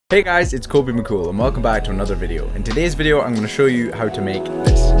Hey guys, it's Kobi McCoull and welcome back to another video. In today's video, I'm going to show you how to make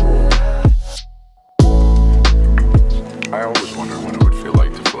this. I always wonder what it would feel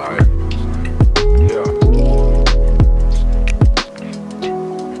like to fly. Yeah.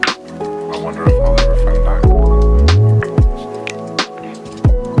 I wonder if I'll ever find out.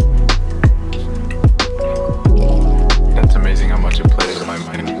 It's amazing how much it plays in my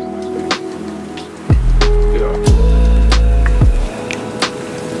mind. Yeah.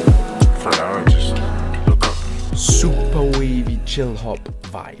 For now, I just look up. Super wavy chill hop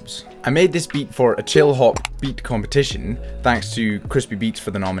vibes. I made this beat for a chill hop beat competition, thanks to Crispy Beats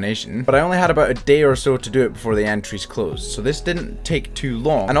for the nomination, but I only had about a day or so to do it before the entries closed, so this didn't take too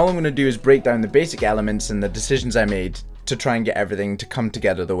long, and all I'm going to do is break down the basic elements and the decisions I made to try and get everything to come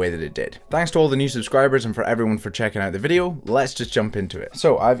together the way that it did. Thanks to all the new subscribers and for everyone for checking out the video. Let's just jump into it.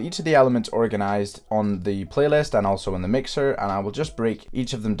 So I have each of the elements organized on the playlist and also in the mixer, and I will just break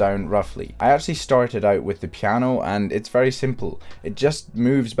each of them down roughly. I actually started out with the piano, and it's very simple. It just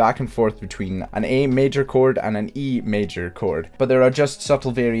moves back and forth between an A major chord and an E major chord, but there are just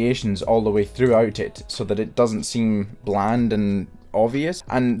subtle variations all the way throughout it so that it doesn't seem bland and obvious,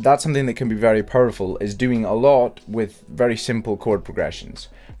 and that's something that can be very powerful, is doing a lot with very simple chord progressions,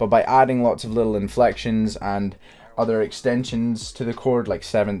 but by adding lots of little inflections and other extensions to the chord like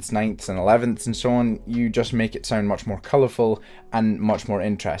 7ths, 9ths and 11ths and so on, you just make it sound much more colorful and much more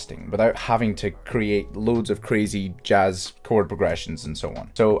interesting without having to create loads of crazy jazz chord progressions and so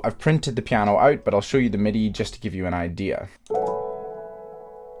on. So I've printed the piano out, but I'll show you the MIDI just to give you an idea.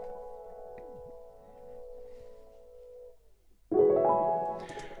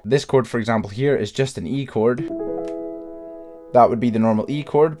 This chord, for example, here is just an E chord. That would be the normal E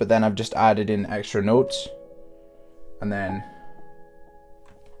chord, but then I've just added in extra notes and then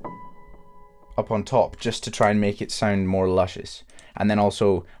up on top just to try and make it sound more luscious, and then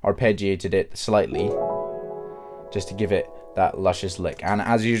also arpeggiated it slightly just to give it that luscious lick. And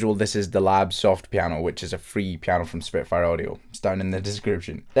as usual, this is the Lab Soft piano, which is a free piano from Spitfire Audio. It's down in the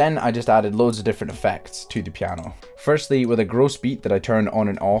description. Then I just added loads of different effects to the piano. Firstly, with a gross beat that I turned on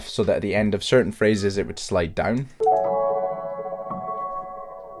and off so that at the end of certain phrases it would slide down.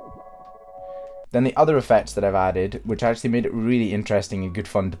 Then the other effects that I've added, which actually made it really interesting and good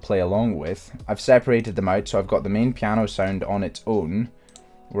fun to play along with, I've separated them out. So I've got the main piano sound on its own,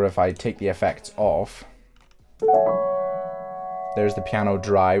 where if I take the effects off, there's the piano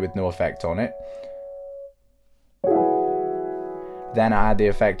dry with no effect on it. Then I add the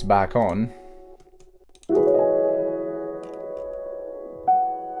effects back on.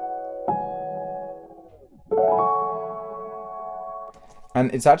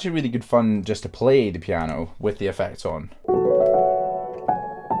 And it's actually really good fun just to play the piano with the effects on.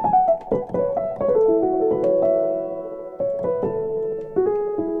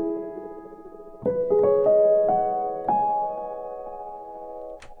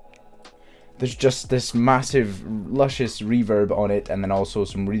 There's just this massive luscious reverb on it, and then also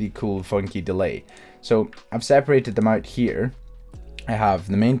some really cool funky delay. So I've separated them out here. I have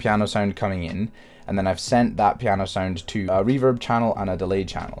the main piano sound coming in, and then I've sent that piano sound to a reverb channel and a delay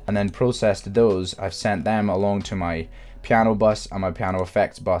channel, and then processed those. I've sent them along to my piano bus and my piano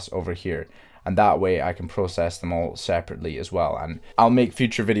effects bus over here, and that way I can process them all separately as well. And I'll make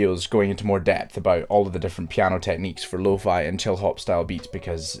future videos going into more depth about all of the different piano techniques for lo-fi and chill hop style beats,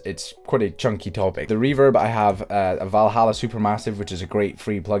 because it's quite a chunky topic. The reverb, I have a Valhalla Supermassive, which is a great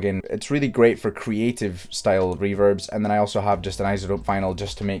free plugin. It's really great for creative style reverbs, and then I also have just an isotope vinyl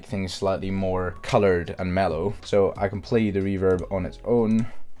just to make things slightly more colored and mellow. So I can play the reverb on its own.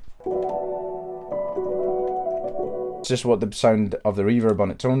 It's just what the sound of the reverb on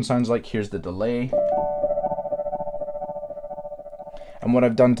its own sounds like. Here's the delay. And what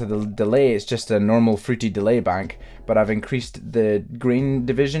I've done to the delay is just a normal fruity delay bank, but I've increased the grain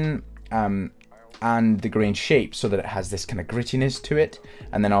division and the grain shape so that it has this kind of grittiness to it,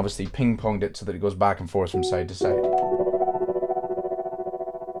 and then obviously ping-ponged it so that it goes back and forth from side to side.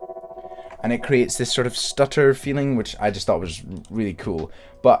 And it creates this sort of stutter feeling, which I just thought was really cool.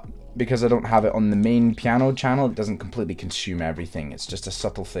 But because I don't have it on the main piano channel, it doesn't completely consume everything. It's just a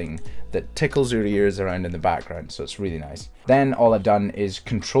subtle thing that tickles your ears around in the background, so it's really nice. Then all I've done is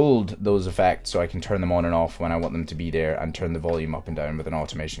controlled those effects so I can turn them on and off when I want them to be there, and turn the volume up and down with an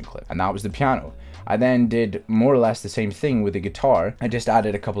automation clip. And that was the piano. I then did more or less the same thing with the guitar. I just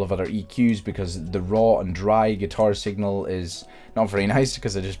added a couple of other EQs because the raw and dry guitar signal is not very nice,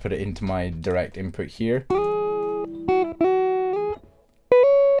 because I just put it into my direct input here.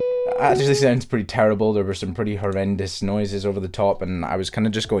 actually sounds pretty terrible. There were some pretty horrendous noises over the top, and I was kind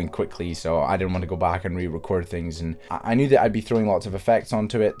of just going quickly, so I didn't want to go back and re-record things. And I knew that I'd be throwing lots of effects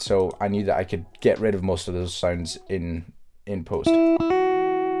onto it, so I knew that I could get rid of most of those sounds in post.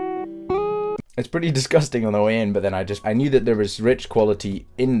 It's pretty disgusting on the way in, but then I knew that there was rich quality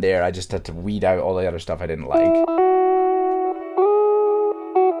in there. I just had to weed out all the other stuff I didn't like.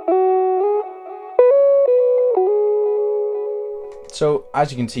 So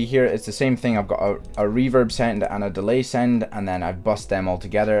as you can see here, it's the same thing. I've got a reverb send and a delay send, and then I've bussed them all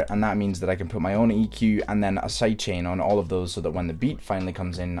together, and that means that I can put my own EQ and then a sidechain on all of those, so that when the beat finally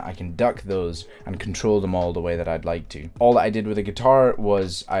comes in, I can duck those and control them all the way that I'd like to. All that I did with the guitar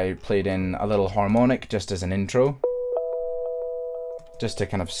was I played in a little harmonic just as an intro, just to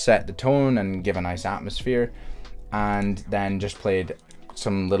kind of set the tone and give a nice atmosphere, and then just played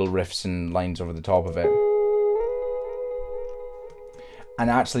some little riffs and lines over the top of it. And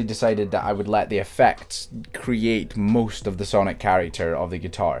actually decided that I would let the effects create most of the sonic character of the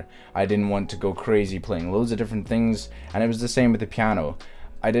guitar. I didn't want to go crazy playing loads of different things, and it was the same with the piano.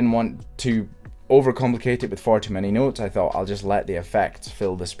 I didn't want to overcomplicate it with far too many notes. I thought I'll just let the effects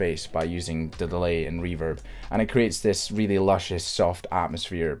fill the space by using the delay and reverb, and it creates this really luscious, soft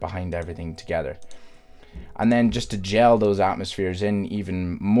atmosphere behind everything together. And then just to gel those atmospheres in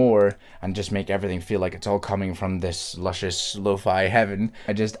even more and just make everything feel like it's all coming from this luscious lo-fi heaven,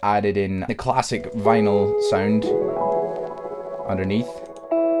 I just added in the classic vinyl sound underneath.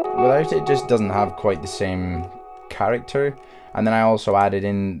 Without it, it just doesn't have quite the same character. And then I also added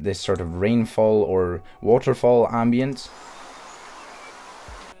in this sort of rainfall or waterfall ambience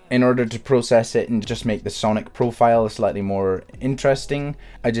in order to process it and just make the sonic profile slightly more interesting.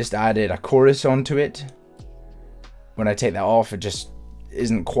 I just added a chorus onto it. When I take that off, it just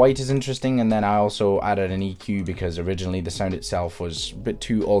isn't quite as interesting. And then I also added an EQ because originally the sound itself was a bit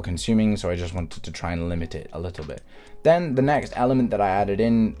too all-consuming, so I just wanted to try and limit it a little bit. Then the next element that I added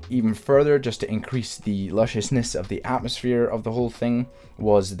in even further, just to increase the lusciousness of the atmosphere of the whole thing,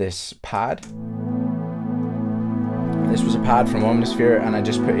 was this pad. This was a pad from Omnisphere, and I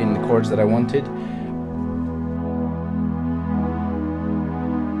just put in the chords that I wanted.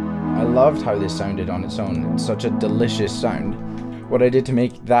 I loved how this sounded on its own. It's such a delicious sound. What I did to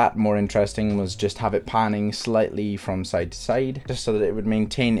make that more interesting was just have it panning slightly from side to side, just so that it would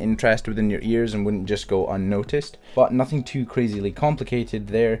maintain interest within your ears and wouldn't just go unnoticed. But nothing too crazily complicated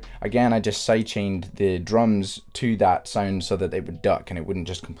there. Again, I just sidechained the drums to that sound so that they would duck and it wouldn't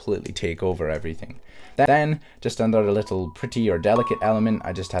just completely take over everything. Then, just under a little pretty or delicate element,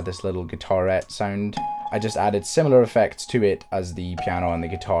 I just had this little guitarette sound. I just added similar effects to it as the piano and the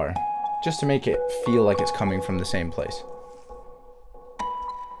guitar, just to make it feel like it's coming from the same place.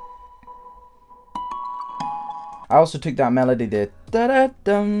 I also took that melody, the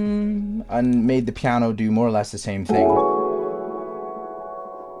da-da-dum, and made the piano do more or less the same thing.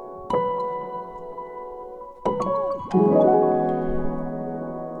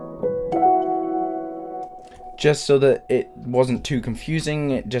 Just so that it wasn't too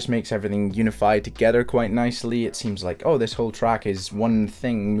confusing, it just makes everything unified together quite nicely. It seems like, oh, this whole track is one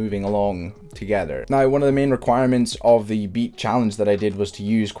thing moving along together. Now, one of the main requirements of the beat challenge that I did was to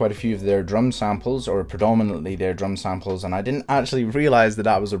use quite a few of their drum samples, or predominantly their drum samples, and I didn't actually realize that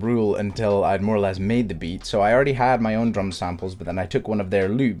that was a rule until I'd more or less made the beat. So I already had my own drum samples, but then I took one of their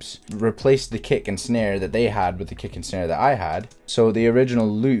loops, replaced the kick and snare that they had with the kick and snare that I had. So the original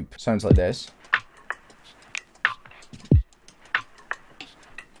loop sounds like this,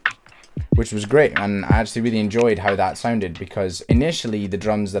 which was great, and I actually really enjoyed how that sounded, because initially the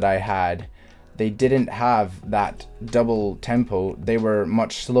drums that I had, they didn't have that double tempo. They were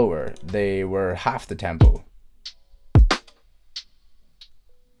much slower. They were half the tempo.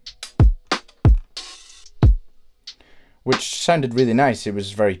 Which sounded really nice. It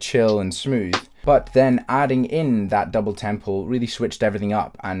was very chill and smooth. But then adding in that double tempo really switched everything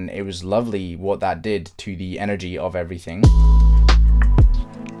up, and it was lovely what that did to the energy of everything.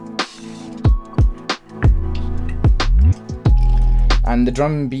 And the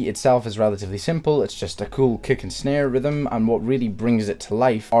drum beat itself is relatively simple. It's just a cool kick and snare rhythm, and what really brings it to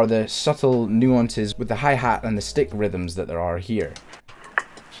life are the subtle nuances with the hi-hat and the stick rhythms that there are here.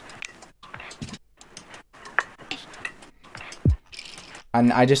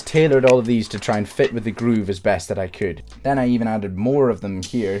 And I just tailored all of these to try and fit with the groove as best that I could. Then I even added more of them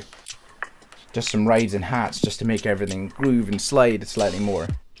here, just some rides and hats, just to make everything groove and slide slightly more.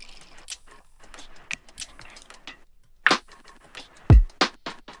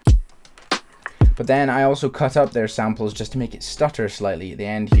 But then I also cut up their samples just to make it stutter slightly at the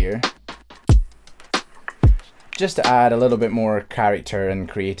end here, just to add a little bit more character and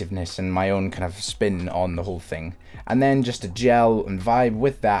creativeness and my own kind of spin on the whole thing. And then just to gel and vibe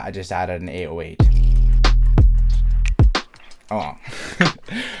with that, I just added an 808. Oh,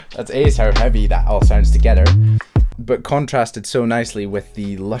 that's ace how heavy that all sounds together, but contrasted so nicely with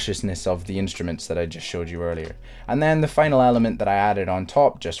the lusciousness of the instruments that I just showed you earlier. And then the final element that I added on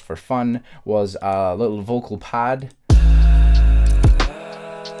top just for fun was a little vocal pad.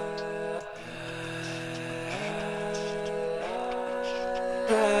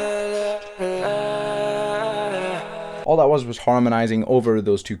 All that was harmonizing over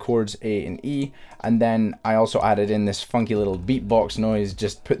those two chords, A and E, and then I also added in this funky little beatbox noise,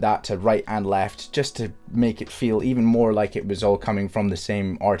 just put that to right and left, just to make it feel even more like it was all coming from the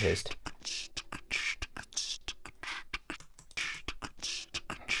same artist.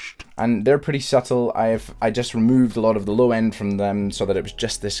 And they're pretty subtle. I just removed a lot of the low end from them so that it was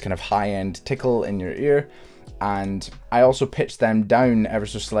just this kind of high end tickle in your ear. And I also pitched them down ever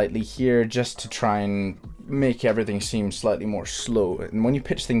so slightly here just to try and make everything seem slightly more slow. And when you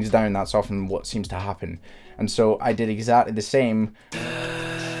pitch things down, that's often what seems to happen. And so I did exactly the same.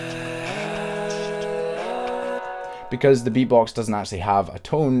 Because the beatbox doesn't actually have a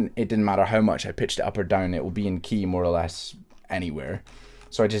tone, it didn't matter how much I pitched it up or down, it will be in key more or less anywhere.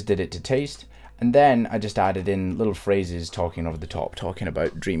 So I just did it to taste. And then I just added in little phrases talking over the top, talking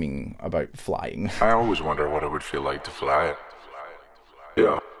about dreaming about flying. I always wonder what it would feel like to fly.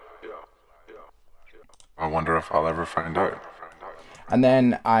 Yeah. I wonder if I'll ever find out. And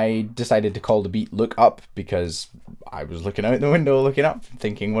then I decided to call the beat Look Up because I was looking out the window, looking up,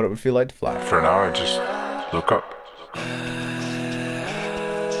 thinking what it would feel like to fly. For now, I just look up.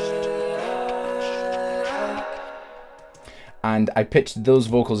 And I pitched those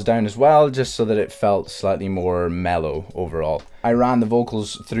vocals down as well, just so that it felt slightly more mellow overall. I ran the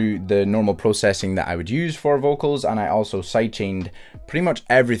vocals through the normal processing that I would use for vocals, and I also sidechained pretty much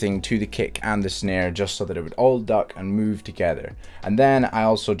everything to the kick and the snare, just so that it would all duck and move together. And then I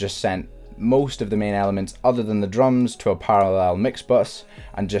also just sent most of the main elements, other than the drums, to a parallel mix bus,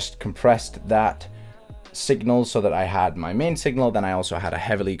 and just compressed that signal so that I had my main signal, then I also had a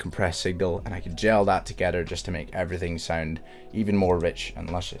heavily compressed signal, and I could gel that together just to make everything sound even more rich and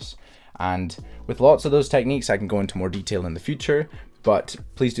luscious. And with lots of those techniques I can go into more detail in the future, but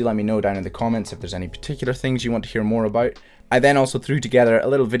please do let me know down in the comments if there's any particular things you want to hear more about. I then also threw together a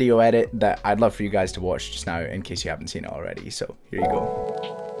little video edit that I'd love for you guys to watch just now in case you haven't seen it already, so here you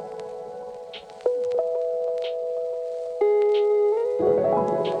go.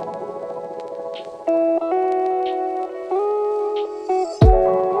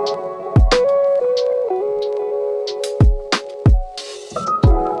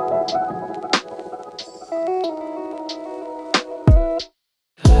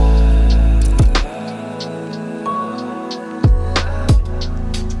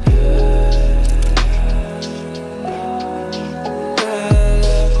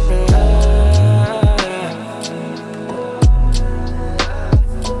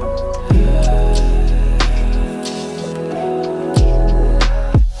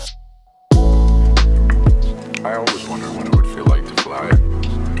 I always wonder what it would feel like to fly.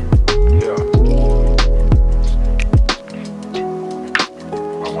 Yeah.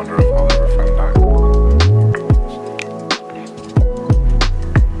 I wonder if I'll ever find out.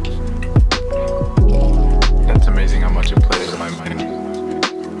 That's amazing how much it plays in my mind.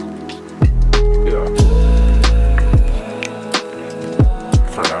 Yeah.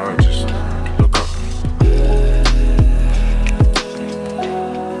 For now, I just look up.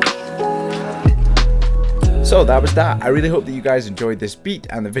 So that was that. I really hope that you guys enjoyed this beat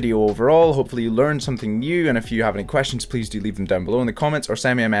and the video overall. Hopefully you learned something new, and if you have any questions, please do leave them down below in the comments or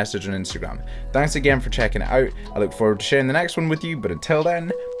send me a message on Instagram. Thanks again for checking it out. I look forward to sharing the next one with you, but until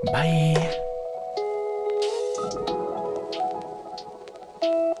then, bye!